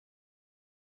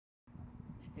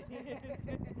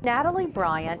Natalie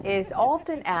Bryant is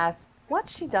often asked what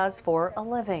she does for a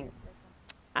living.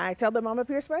 I tell them I'm a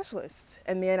peer specialist,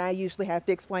 and then I usually have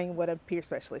to explain what a peer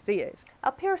specialist is.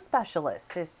 A peer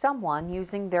specialist is someone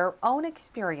using their own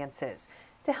experiences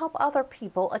to help other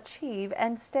people achieve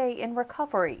and stay in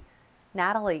recovery.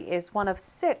 Natalie is one of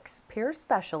 6 peer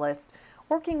specialists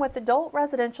working with adult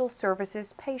residential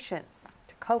services patients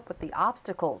to cope with the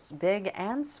obstacles, big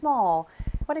and small,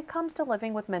 when it comes to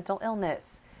living with mental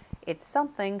illness. It's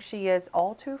something she is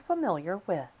all too familiar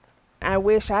with. I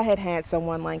wish I had had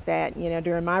someone like that,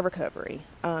 during my recovery,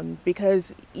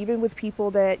 because even with people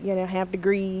that, have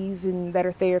degrees and that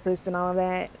are therapists and all of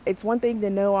that, it's one thing to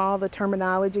know all the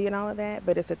terminology and all of that,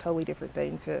 but it's a totally different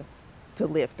thing to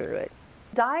live through it.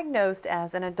 Diagnosed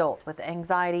as an adult with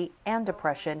anxiety and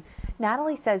depression,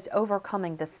 Natalie says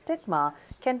overcoming the stigma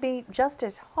can be just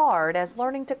as hard as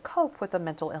learning to cope with a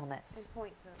mental illness.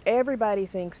 Everybody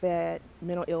thinks that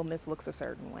mental illness looks a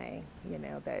certain way,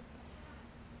 that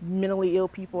mentally ill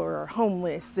people are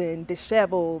homeless and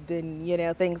disheveled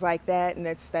and things like that, and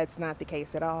that's not the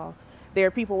case at all. There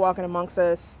are people walking amongst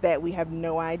us that we have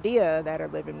no idea that are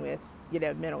living with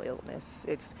mental illness.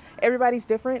 Everybody's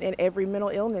different, and every mental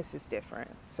illness is different,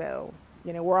 so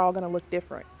we're all going to look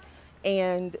different.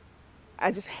 And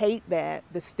I just hate that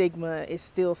the stigma is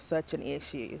still such an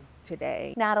issue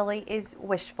today. Natalie is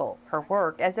wishful her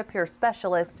work as a peer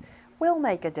specialist will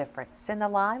make a difference in the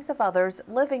lives of others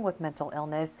living with mental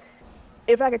illness.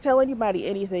 If I could tell anybody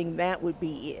anything, that would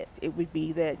be it. It would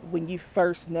be that when you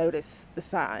first notice the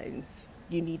signs,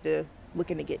 you need to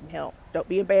look into getting help. Don't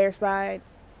be embarrassed by it.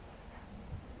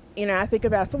 I think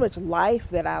about so much life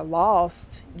that I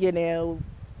lost, dealing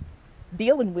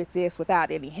with this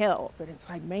without any help. And it's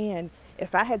like, man,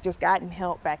 if I had just gotten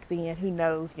help back then, who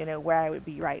knows, where I would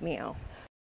be right now.